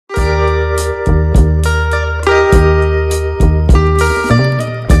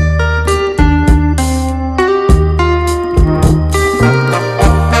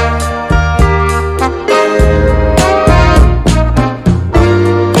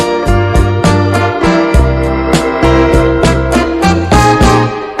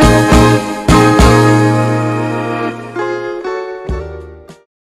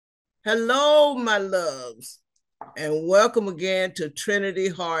Hello, my loves, and welcome again to Trinity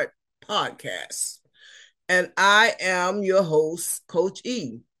Heart Podcast. And I am your host, Coach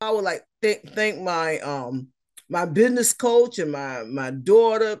E. I would like to thank my business coach and my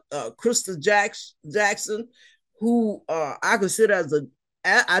daughter, Krista Jackson, who I consider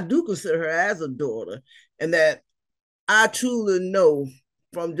I do consider her as a daughter, and that I truly know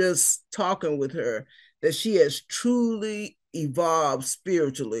from just talking with her that she has truly evolved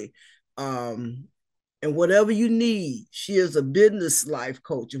spiritually. Um, and whatever you need, she is a business life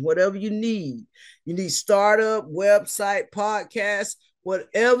coach. And whatever you need startup, website, podcast,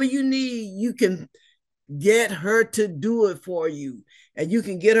 whatever you need, you can get her to do it for you. And you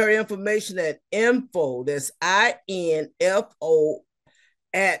can get her information at info, that's INFO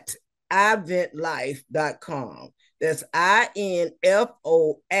at iventlife.com. That's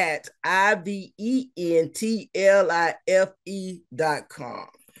INFO at IVENTLIFE.com.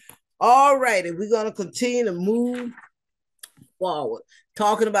 All right, and we're going to continue to move forward,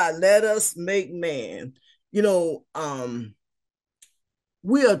 talking about let us make man. You know,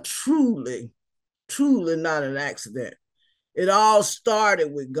 we are truly not an accident. It all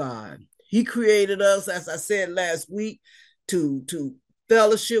started with God. He created us, as I said last week, to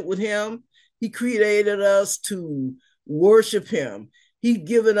fellowship with him. He created us to worship him. He's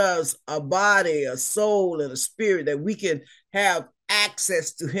given us a body, a soul, and a spirit that we can have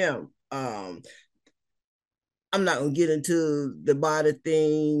access to him. I'm not gonna get into the body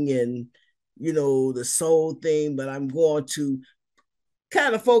thing and the soul thing, but I'm going to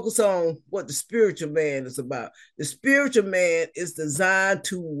kind of focus on what the spiritual man is about. The spiritual man is designed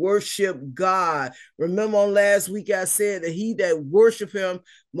to worship God. Remember on last week I said that he that worship him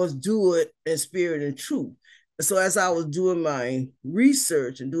must do it in spirit and truth. And so as I was doing my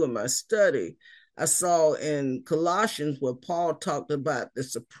research and doing my study, I saw in Colossians where Paul talked about the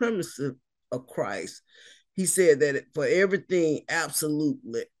supremacy of Christ. He said that for everything,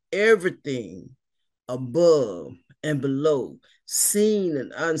 absolutely everything above and below, seen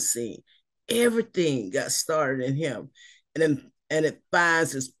and unseen, everything got started in him, and it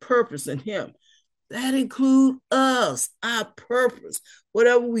finds its purpose in him. That includes us, our purpose,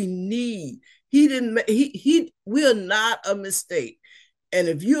 whatever we need. He didn't. We are not a mistake. And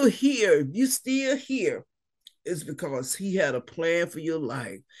if you're here, if you still here, it's because he had a plan for your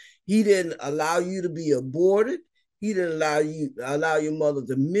life. He didn't allow you to be aborted. He didn't allow your mother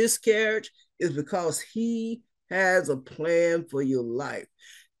to miscarriage. It's because he has a plan for your life.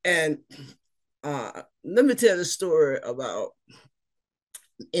 And let me tell the story about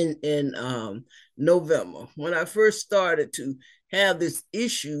in November when I first started to have this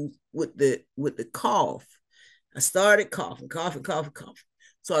issue with the cough. I started coughing.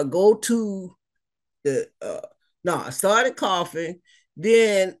 So I go to the no, I started coughing.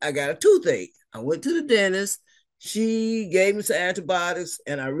 Then I got a toothache. I went to the dentist. She gave me some antibiotics,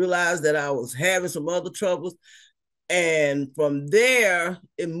 and I realized that I was having some other troubles. And from there,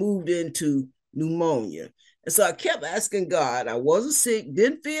 it moved into pneumonia. And so I kept asking God. I wasn't sick,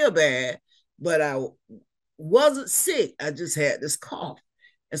 didn't feel bad, but I wasn't sick. I just had this cough.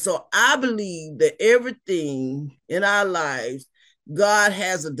 And so I believe that everything in our lives, God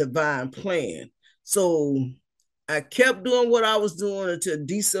has a divine plan. So I kept doing what I was doing until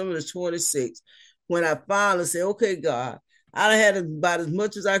December the 26th, when I finally said, okay, God, I had about as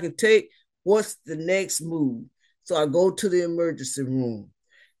much as I can take. What's the next move? So I go to the emergency room.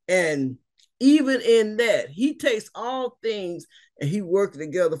 And even in that, he takes all things and he worked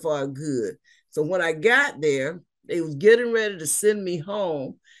together for our good. So when I got there, they was getting ready to send me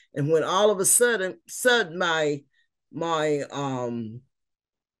home. And when all of a sudden my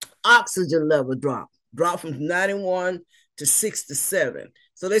oxygen level dropped from 91 to 67.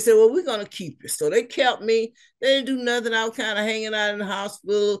 So they said, well, we're going to keep you. So they kept me. They didn't do nothing. I was kind of hanging out in the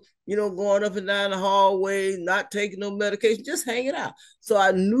hospital, going up and down the hallway, not taking no medication, just hanging out. So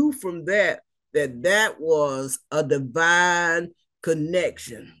I knew from that was a divine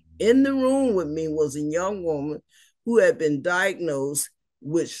connection. In the room with me was a young woman who had been diagnosed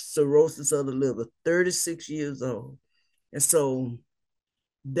with cirrhosis of the liver, 36 years old. And so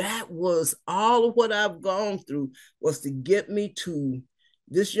that was all of what I've gone through, was to get me to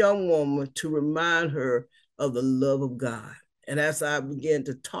this young woman, to remind her of the love of God. And as I began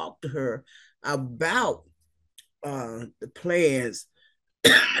to talk to her about the plans,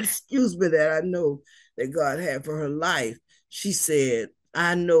 excuse me, that I know that God had for her life, she said,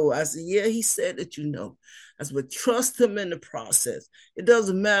 I know. I said, yeah, he said that you know. I said, but trust him in the process. It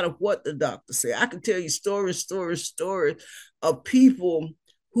doesn't matter what the doctor said. I can tell you stories of people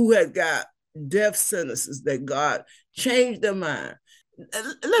who had got death sentences that God changed their mind.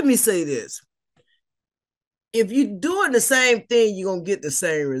 let me say this. If you're doing the same thing, you're going to get the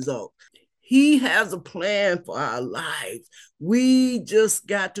same result. He has a plan for our lives. We just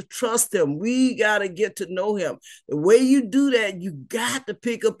got to trust him. We got to get to know him. The way you do that, you got to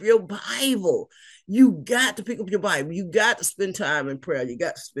pick up your Bible. You got to pick up your Bible. You got to spend time in prayer. You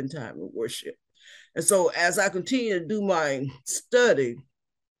got to spend time in worship. And so as I continue to do my study,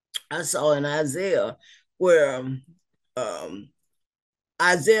 I saw in Isaiah where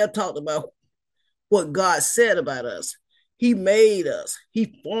Isaiah talked about what God said about us. He made us.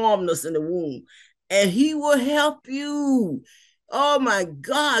 He formed us in the womb, and he will help you. Oh my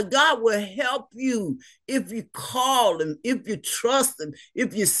God, God will help you if you call him, if you trust him,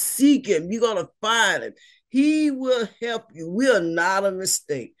 if you seek him, you're going to find him. He will help you. We are not a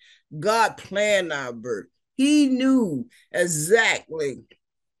mistake. God planned our birth. He knew exactly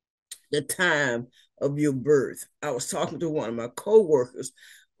the time of your birth. I was talking to one of my coworkers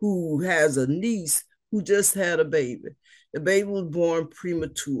who has a niece who just had a baby. The baby was born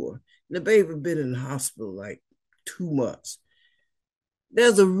premature. The baby had been in the hospital like 2 months.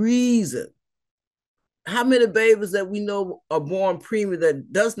 There's a reason. How many babies that we know are born premature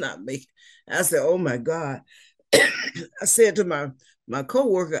that does not make it? I said, oh my God. I said to my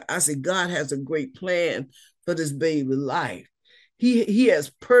coworker, I said, God has a great plan for this baby's life. He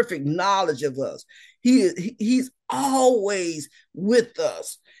has perfect knowledge of us. He's always with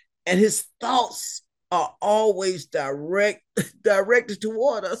us, and his thoughts are always directed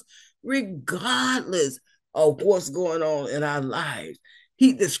toward us, regardless of what's going on in our lives.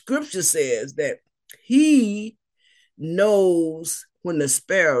 The scripture says that he knows when the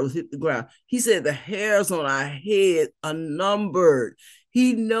sparrows hit the ground. He said the hairs on our head are numbered.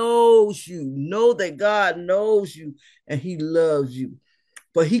 He knows you. Know that God knows you and he loves you.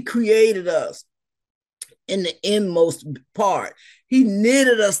 But he created us in the inmost part. He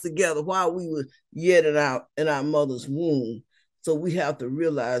knitted us together while we were yet in our mother's womb. So we have to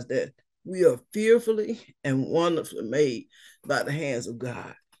realize that we are fearfully and wonderfully made by the hands of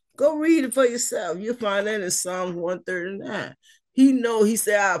God. Go read it for yourself. You'll find that in Psalms 139. He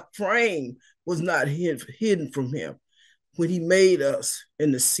said our frame was not hidden from him when he made us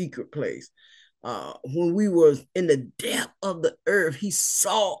in the secret place. When we were in the depth of the earth, he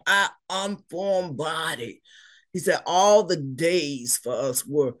saw our unformed body. He said all the days for us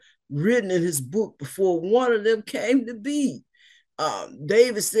were written in his book before one of them came to be.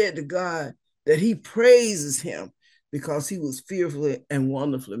 David said to God that he praises him because he was fearfully and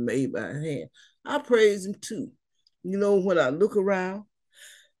wonderfully made by his hand. I praise him too. You know, when I look around,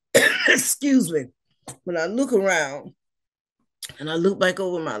 excuse me, when I look around and I look back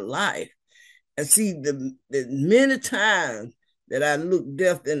over my life and see the many times that I looked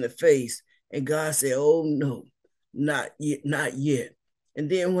death in the face and God said, oh no, not yet, not yet. And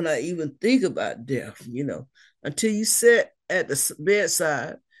then when I even think about death, you know, until you sit at the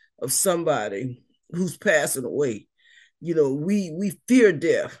bedside of somebody who's passing away, you know, we fear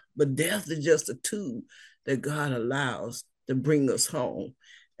death, but death is just a tool that God allows to bring us home.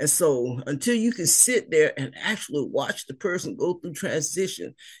 And so until you can sit there and actually watch the person go through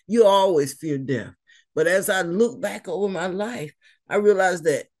transition, you always fear death. But as I look back over my life, I realized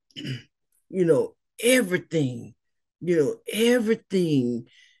that, you know, everything, he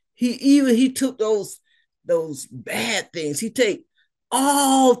took those bad things. He take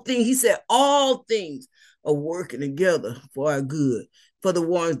all things. He said all things are working together for our good, for the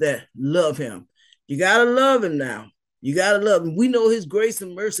ones that love him. You got to love him now. You got to love him. We know his grace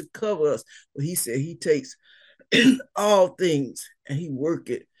and mercy cover us. But he said he takes all things and he work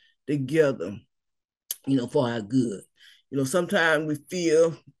it together, you know, for our good. You know, sometimes we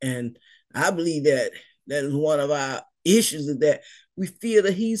feel, and I believe that is one of our issues, is that we feel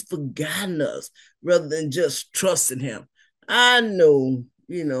that he's forgotten us rather than just trusting him. I know,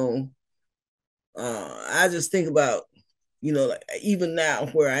 you know, I just think about, you know, like even now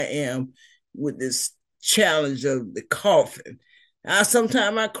where I am with this challenge of the coughing.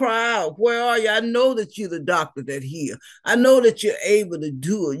 Sometimes I cry out, where are you? I know that you're the doctor that heals. I know that you're able to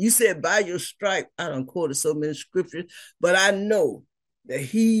do it. You said by your stripe, I don't quote so many scriptures, but I know that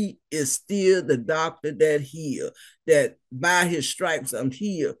he is still the doctor that heals, that by his stripes I'm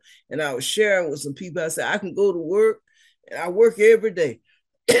healed. And I was sharing with some people, I said, I can go to work, and I work every day.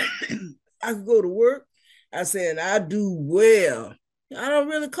 I can go to work. I said, and I do well. I don't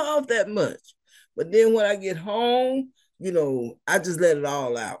really cough that much. But then when I get home, you know, I just let it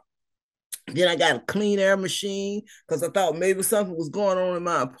all out. Then I got a clean air machine because I thought maybe something was going on in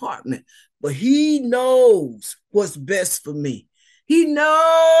my apartment. But he knows what's best for me. He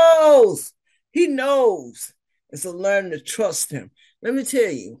knows. He knows. And so learn to trust him. Let me tell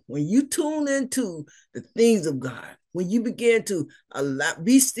you, when you tune into the things of God, when you begin to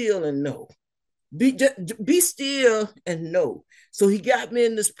be still and know, be still and know. So he got me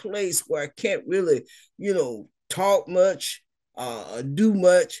in this place where I can't really, talk much, do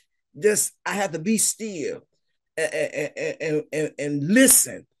much. Just I have to be still and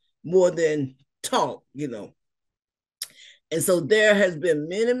listen more than talk. And so there has been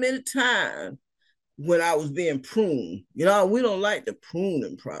many, many times when I was being pruned. We don't like the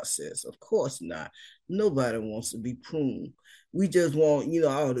pruning process. Of course not. Nobody wants to be pruned. We just want,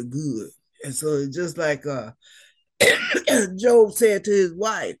 all the good. And so it's just like Job said to his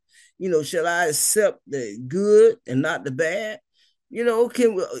wife, shall I accept the good and not the bad?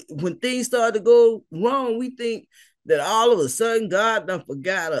 When things start to go wrong, we think that all of a sudden God done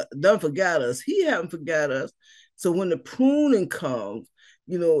forgot us. He haven't forgot us. So when the pruning comes,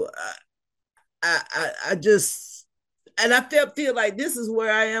 I just, and I feel like this is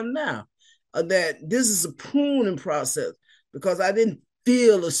where I am now, that this is a pruning process because I didn't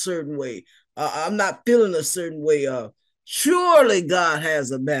feel a certain way. I'm not feeling a certain way. Surely God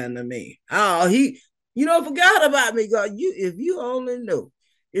has abandoned me. Oh, he, forgot about me, God. If you only know,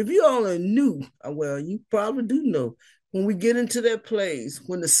 if you only knew, well, you probably do know. When we get into that place,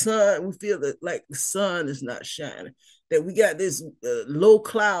 when we feel that like the sun is not shining, that we got this low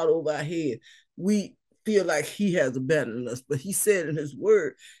cloud over our head, we feel like he has abandoned us. But he said in his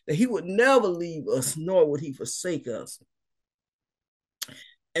word that he would never leave us, nor would he forsake us.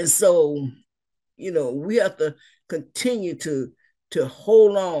 And so, we have to continue to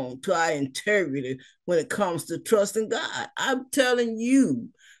hold on to our integrity when it comes to trusting God. I'm telling you,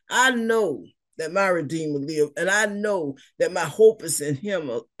 I know that my Redeemer lives, and I know that my hope is in him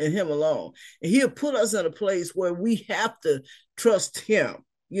alone. And he'll put us in a place where we have to trust him,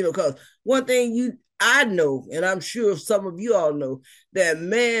 because one thing I know, and I'm sure some of you all know, that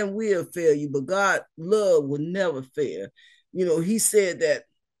man will fail you, but God's love will never fail. He said that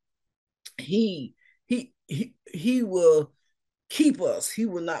he will keep us. He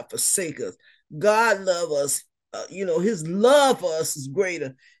will not forsake us. God love us. His love for us is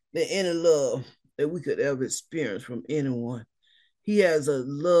greater than any love that we could ever experience from anyone. He has a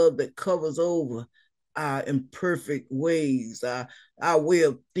love that covers over our imperfect ways, our way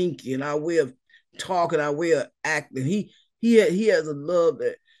of thinking, our way of talking, our way of acting. He has a love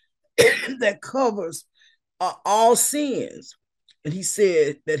that that covers all sins. And he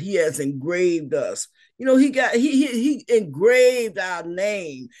said that he has engraved us. He engraved our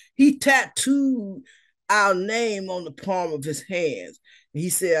name. He tattooed our name on the palm of his hands. And he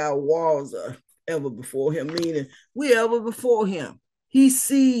said our walls are ever before him, meaning we ever before him. He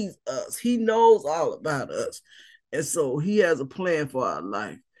sees us. He knows all about us. And so he has a plan for our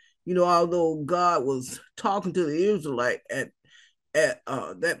life. Although God was talking to the Israelite at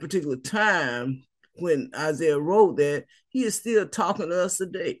that particular time when Isaiah wrote that, he is still talking to us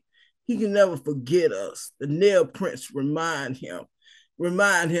today. He can never forget us. The nail prints remind him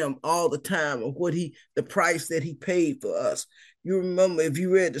all the time of the price that he paid for us. You remember, if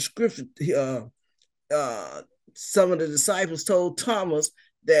you read the scripture, some of the disciples told Thomas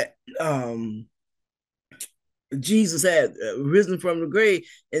that Jesus had risen from the grave,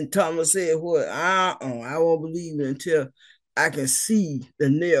 and Thomas said, "What? I won't believe it until I can see the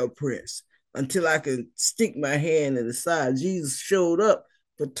nail prints, until I can stick my hand in the side." Jesus showed up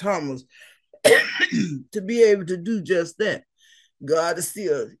for Thomas to be able to do just that. God is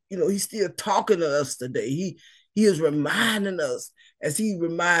still, he's still talking to us today. He is reminding us, as he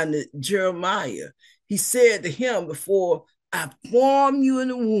reminded Jeremiah. He said to him, before I formed you in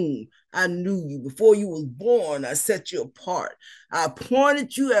the womb, I knew you. Before you was born, I set you apart. I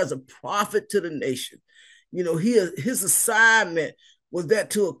appointed you as a prophet to the nation. His assignment was that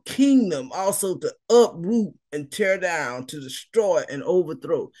to a kingdom, also to uproot and tear down, to destroy and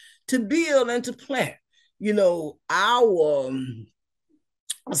overthrow, to build and to plant. Our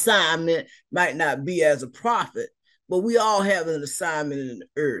assignment might not be as a prophet, but we all have an assignment in the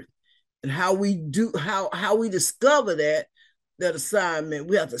earth. And how we discover that assignment,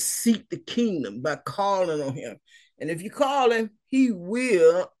 we have to seek the kingdom by calling on him. And if you call him, he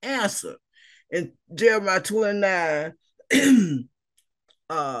will answer. In Jeremiah 29,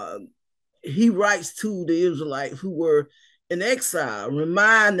 he writes to the Israelites who were in exile,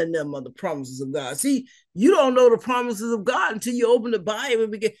 reminding them of the promises of God. See, you don't know the promises of God until you open the Bible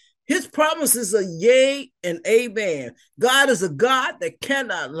and begin. His promises are yea and amen. God is a God that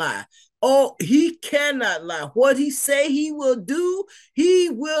cannot lie. Oh, he cannot lie. What he say he will do, he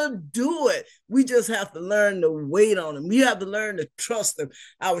will do it. We just have to learn to wait on him. We have to learn to trust him.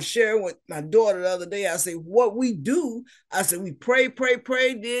 I was sharing with my daughter the other day. I said, what we do, I said, we pray, pray,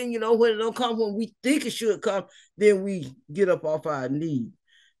 pray. Then, when it don't come when we think it should come, then we get up off our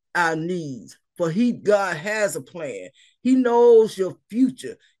knees. For God has a plan. He knows your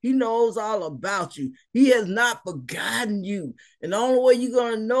future. He knows all about you. He has not forgotten you. And the only way you're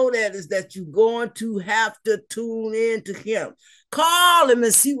going to know that is that you're going to have to tune in to him. Call him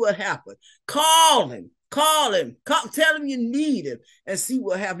and see what happens. Call him. Tell him you need him and see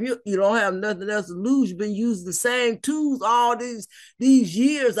what happens. You don't have nothing else to lose. You've been using the same tools all these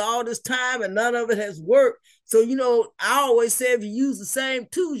years, all this time, and none of it has worked. So, I always say if you use the same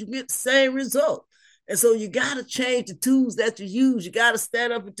tools, you get the same result. And so you got to change the tools that you use. You got to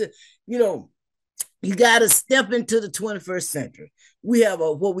stand up into, you got to step into the 21st century. We have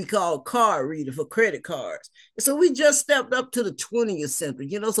what we call a card reader for credit cards. And so we just stepped up to the 20th century,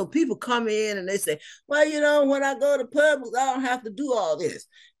 so people come in and they say, well, when I go to Publix, I don't have to do all this.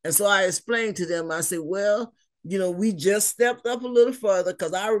 And so I explained to them, I said, well, we just stepped up a little further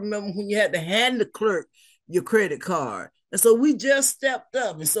because I remember when you had to hand the clerk your credit card. And so we just stepped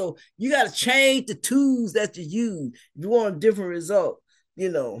up. And so you got to change the tools that you use. If you want a different result,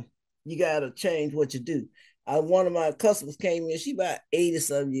 you got to change what you do. One of my customers came in, she about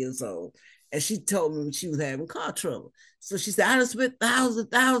 80-some years old, and she told me she was having car trouble. So she said, I done spent thousands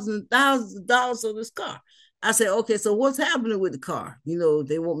of dollars on this car. I said, okay, so what's happening with the car? They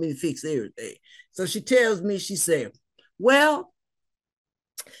want me to fix everything. So she tells me, she said, well,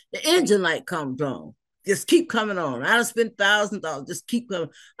 the engine light comes on. Just keep coming on. I done spent $1,000. Just keep coming.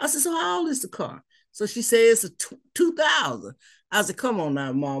 I said, so how old is the car? So she says it's a 2000. I said, come on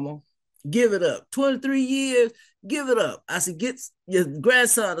now, mama. Give it up. 23 years, give it up. I said, get your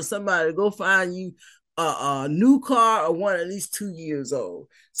grandson or somebody to go find you a new car or one at least 2 years old.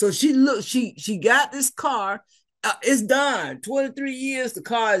 So she got this car. It's done. 23 years, the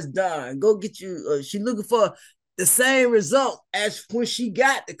car is done. Go get you. She looking for the same result as when she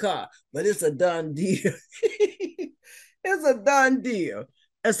got the car, but it's a done deal. It's a done deal.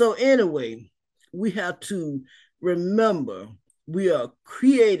 And so anyway, we have to remember we are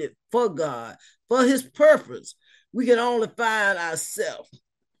created for God, for his purpose. We can only find ourselves.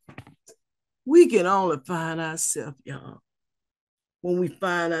 We can only find ourselves, y'all, when we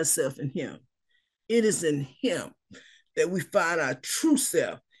find ourselves in him. It is in him that we find our true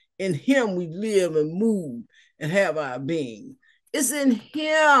self. In him we live and move and have our being. It's in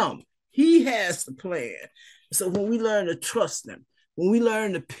him. He has the plan. So when we learn to trust him, when we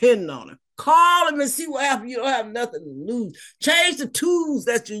learn to depend on him, call him and see what happens. You don't have nothing to lose. Change the tools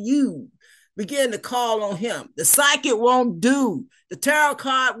that you use. Begin to call on him. The psychic won't do. The tarot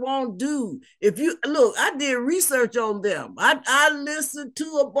card won't do. If you look, I did research on them. I listened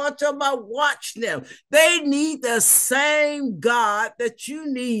to a bunch of them. I watched them. They need the same God that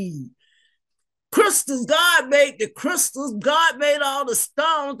you need. Crystals, God made the crystals. God made all the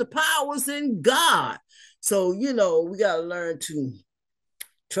stones. The power's in God. So, we got to learn to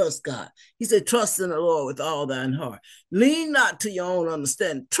trust God. He said, trust in the Lord with all thine heart. Lean not to your own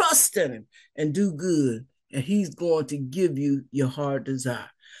understanding. Trust in him and do good. And he's going to give you your heart desire.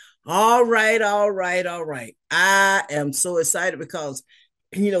 All right. I am so excited because,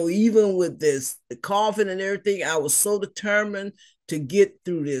 even with this, the coughing and everything, I was so determined to get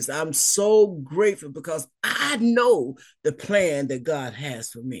through this. I'm so grateful because I know the plan that God has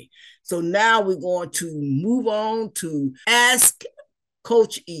for me. So now we're going to move on to Ask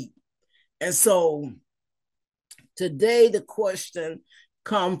Coach E. And so today the question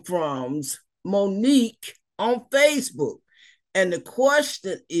comes from Monique on Facebook. And the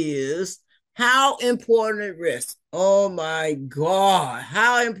question is, how important is rest? Oh my God,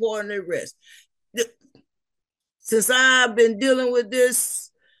 how important is rest? Since I've been dealing with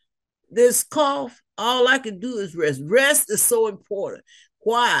this cough, all I can do is rest. Rest is so important.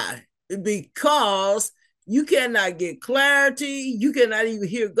 Why? Because you cannot get clarity. You cannot even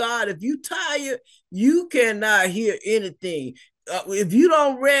hear God. If you're tired, you cannot hear anything. If you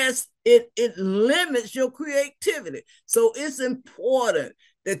don't rest, it limits your creativity. So it's important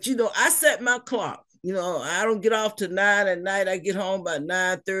that, I set my clock. I don't get off till 9 at night. I get home by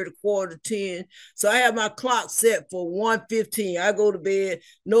 9:30, quarter to 10. So I have my clock set for 1:15. I go to bed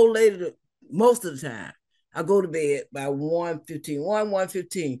no later than most of the time. I go to bed by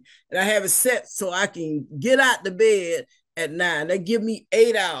 1:15. And I have it set so I can get out the bed at 9. They give me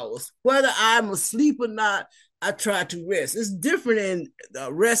 8 hours. Whether I'm asleep or not, I try to rest. It's different in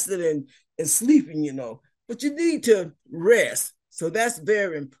resting and sleeping, but you need to rest. So that's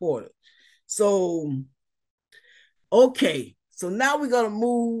very important. So, okay. So now we're gonna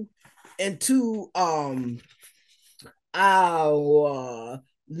move into our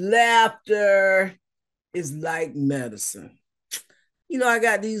laughter is like medicine. You know, I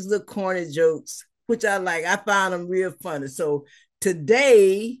got these little corny jokes, which I like. I find them real funny. So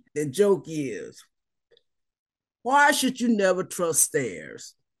today, the joke is, why should you never trust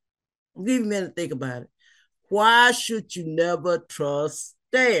stairs? I'll give you a minute to think about it. Why should you never trust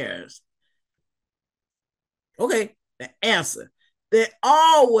stairs? Okay, the answer. They're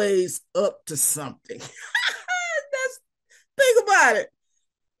always up to something. That's think about it.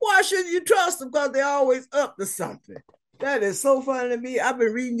 Why shouldn't you trust them? Because they're always up to something. That is so funny to me. I've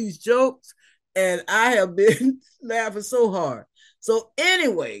been reading these jokes and I have been laughing so hard. So,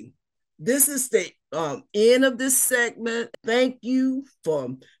 anyway, this is the end of this segment. Thank you for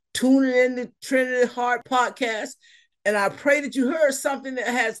tuning in to Trinity Heart Podcast. And I pray that you heard something that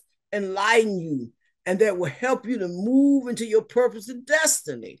has enlightened you and that will help you to move into your purpose and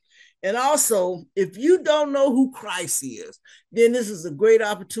destiny. And also, if you don't know who Christ is, then this is a great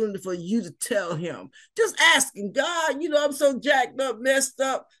opportunity for you to tell him. Just asking God, I'm so jacked up, messed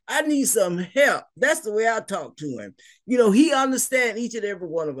up. I need some help. That's the way I talk to him. He understands each and every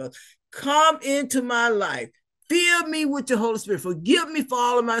one of us. Come into my life. Fill me with your Holy Spirit. Forgive me for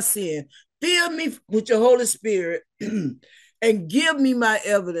all of my sin. Fill me with your Holy Spirit and give me my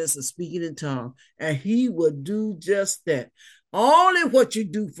evidence of speaking in tongues. And he will do just that. Only what you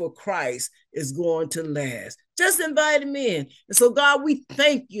do for Christ is going to last. Just invite him in. And so, God, we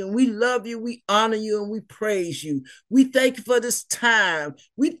thank you and we love you. We honor you and we praise you. We thank you for this time.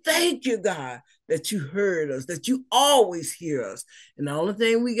 We thank you, God, that you heard us, that you always hear us. And the only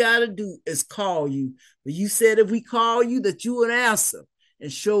thing we got to do is call you. But you said if we call you, that you would answer and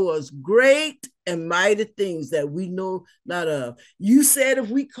show us great and mighty things that we know not of. You said if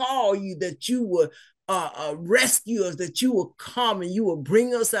we call you, that you would rescue us, that you will come and you will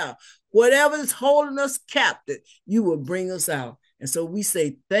bring us out. Whatever is holding us captive, you will bring us out. And so we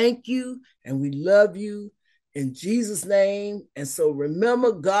say thank you and we love you in Jesus' name. And so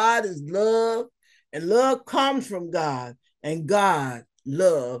remember, God is love and love comes from God, and God,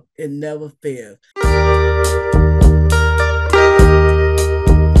 love, it never fails.